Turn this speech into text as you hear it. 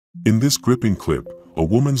In this gripping clip, a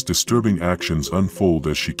woman's disturbing actions unfold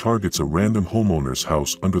as she targets a random homeowner's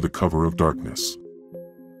house under the cover of darkness.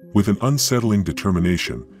 With an unsettling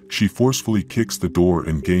determination, she forcefully kicks the door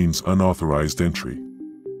and gains unauthorized entry.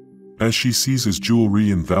 As she seizes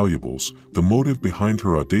jewelry and valuables, the motive behind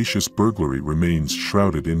her audacious burglary remains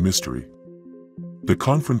shrouded in mystery. The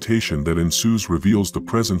confrontation that ensues reveals the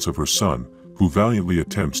presence of her son, who valiantly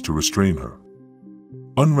attempts to restrain her.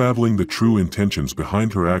 Unraveling the true intentions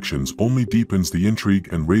behind her actions only deepens the intrigue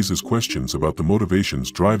and raises questions about the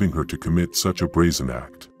motivations driving her to commit such a brazen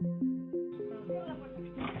act.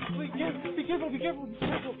 Be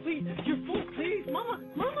careful, please. Your foot, please. Mama.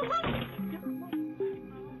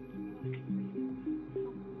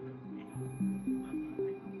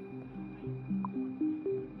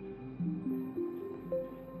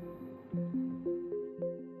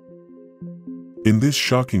 In this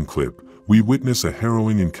shocking clip, we witness a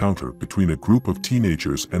harrowing encounter between a group of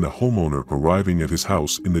teenagers and a homeowner arriving at his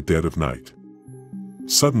house in the dead of night.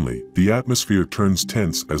 Suddenly, the atmosphere turns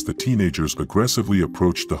tense as the teenagers aggressively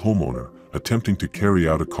approach the homeowner, attempting to carry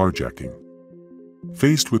out a carjacking.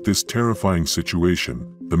 Faced with this terrifying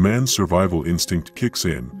situation, the man's survival instinct kicks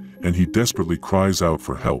in, and he desperately cries out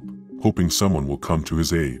for help, hoping someone will come to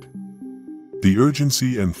his aid. The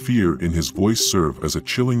urgency and fear in his voice serve as a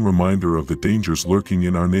chilling reminder of the dangers lurking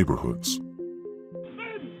in our neighborhoods.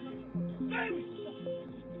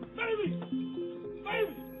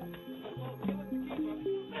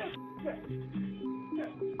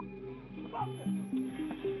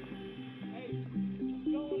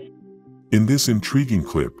 In this intriguing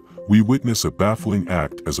clip, we witness a baffling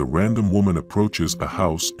act as a random woman approaches a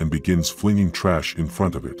house and begins flinging trash in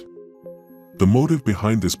front of it. The motive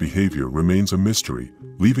behind this behavior remains a mystery,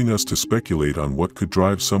 leaving us to speculate on what could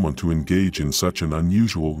drive someone to engage in such an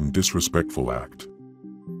unusual and disrespectful act.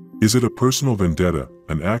 Is it a personal vendetta,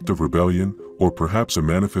 an act of rebellion, or perhaps a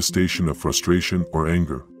manifestation of frustration or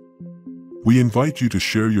anger? We invite you to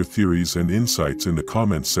share your theories and insights in the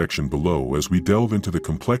comments section below as we delve into the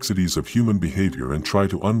complexities of human behavior and try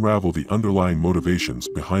to unravel the underlying motivations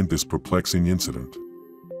behind this perplexing incident.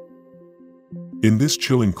 In this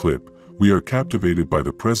chilling clip, we are captivated by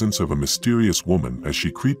the presence of a mysterious woman as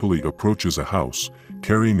she creepily approaches a house,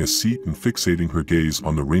 carrying a seat and fixating her gaze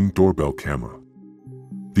on the Ring doorbell camera.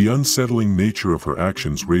 The unsettling nature of her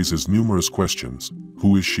actions raises numerous questions.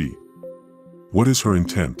 Who is she? What is her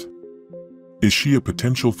intent? Is she a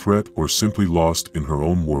potential threat or simply lost in her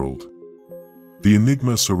own world? The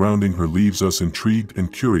enigma surrounding her leaves us intrigued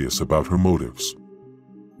and curious about her motives.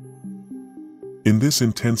 In this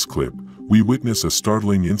intense clip, we witness a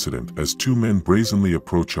startling incident as two men brazenly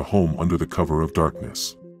approach a home under the cover of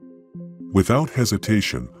darkness. Without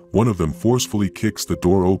hesitation, one of them forcefully kicks the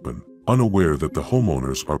door open, unaware that the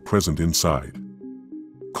homeowners are present inside.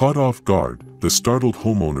 Caught off guard, the startled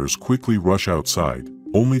homeowners quickly rush outside,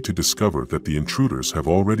 only to discover that the intruders have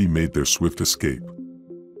already made their swift escape.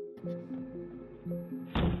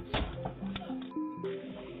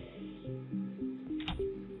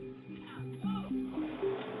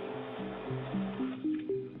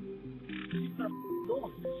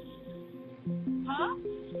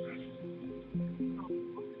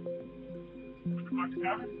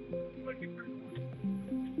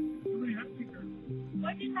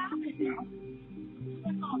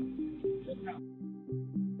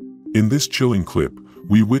 In this chilling clip,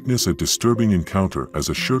 we witness a disturbing encounter as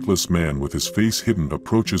a shirtless man with his face hidden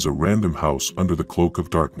approaches a random house under the cloak of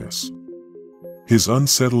darkness. His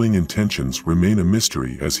unsettling intentions remain a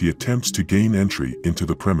mystery as he attempts to gain entry into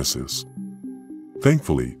the premises.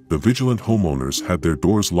 Thankfully, the vigilant homeowners had their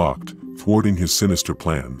doors locked, thwarting his sinister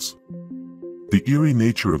plans. The eerie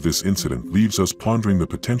nature of this incident leaves us pondering the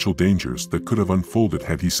potential dangers that could have unfolded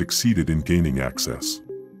had he succeeded in gaining access.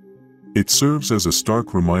 It serves as a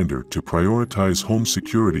stark reminder to prioritize home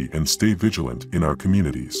security and stay vigilant in our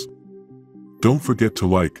communities. Don't forget to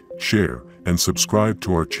like, share, and subscribe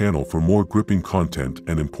to our channel for more gripping content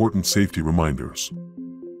and important safety reminders.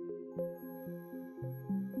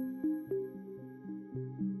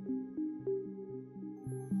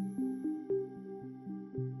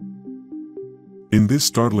 In this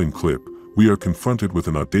startling clip, we are confronted with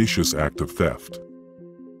an audacious act of theft.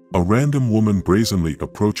 A random woman brazenly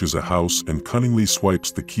approaches a house and cunningly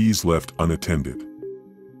swipes the keys left unattended.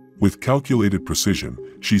 With calculated precision,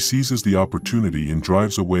 she seizes the opportunity and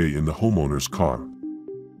drives away in the homeowner's car.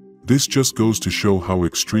 This just goes to show how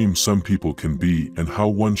extreme some people can be and how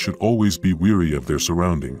one should always be wary of their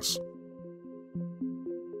surroundings.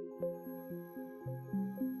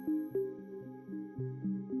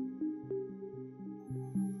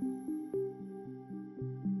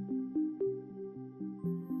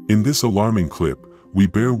 In this alarming clip, we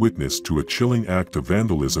bear witness to a chilling act of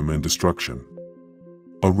vandalism and destruction.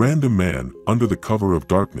 A random man, under the cover of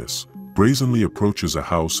darkness, brazenly approaches a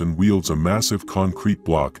house and wields a massive concrete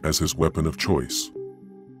block as his weapon of choice.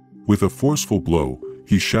 With a forceful blow,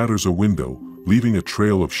 he shatters a window, leaving a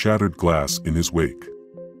trail of shattered glass in his wake.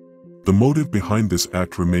 The motive behind this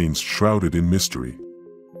act remains shrouded in mystery.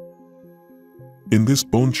 In this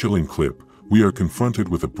bone-chilling clip, we are confronted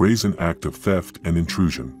with a brazen act of theft and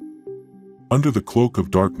intrusion. Under the cloak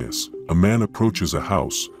of darkness, a man approaches a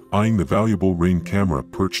house, eyeing the valuable Ring camera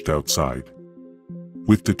perched outside.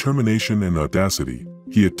 With determination and audacity,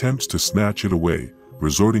 he attempts to snatch it away,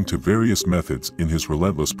 resorting to various methods in his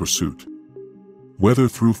relentless pursuit. Whether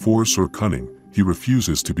through force or cunning, he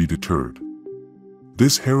refuses to be deterred.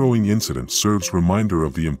 This harrowing incident serves reminder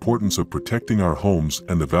of the importance of protecting our homes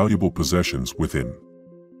and the valuable possessions within.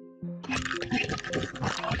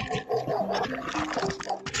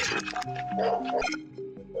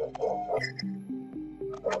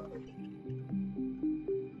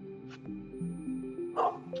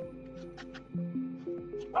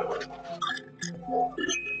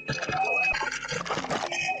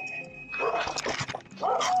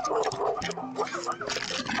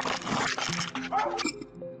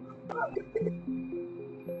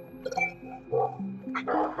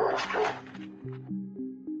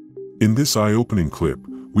 In this eye-opening clip,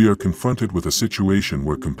 we are confronted with a situation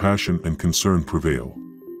where compassion and concern prevail.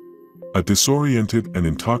 A disoriented and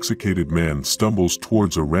intoxicated man stumbles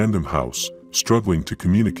towards a random house, struggling to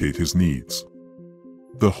communicate his needs.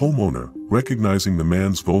 The homeowner, recognizing the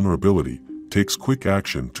man's vulnerability, takes quick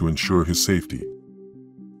action to ensure his safety.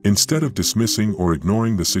 Instead of dismissing or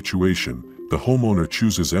ignoring the situation, the homeowner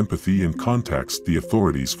chooses empathy and contacts the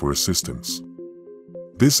authorities for assistance.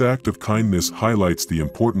 This act of kindness highlights the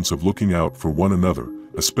importance of looking out for one another,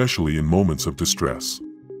 especially in moments of distress.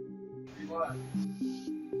 What?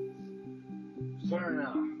 Turn it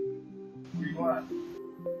off. What?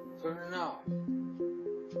 Turn it off.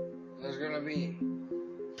 There's gonna be.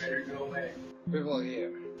 Better go away. People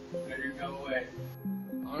here. Better go away.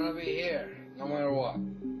 I'm gonna be here, no matter what.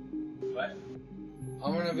 What?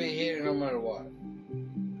 I'm gonna be here no matter what.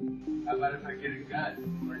 How about if I get a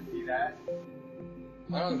gun? You wanna see that?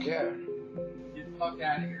 I don't care. Get the fuck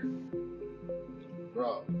out of here.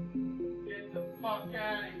 Bro. Get the fuck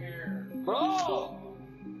out of here. Bro!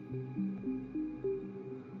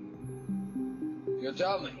 You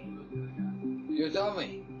tell me. You tell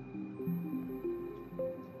me.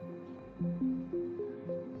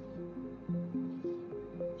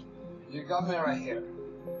 You got me right here.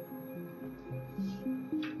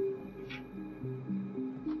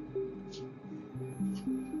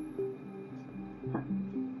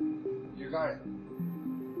 You got it.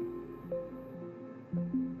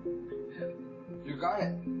 You got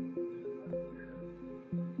it.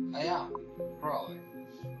 I am, probably.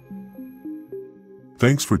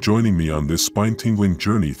 Thanks for joining me on this spine-tingling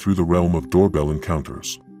journey through the realm of doorbell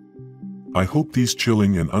encounters. I hope these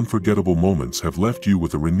chilling and unforgettable moments have left you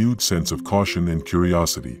with a renewed sense of caution and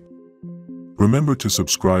curiosity. Remember to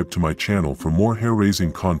subscribe to my channel for more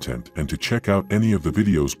hair-raising content and to check out any of the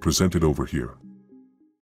videos presented over here.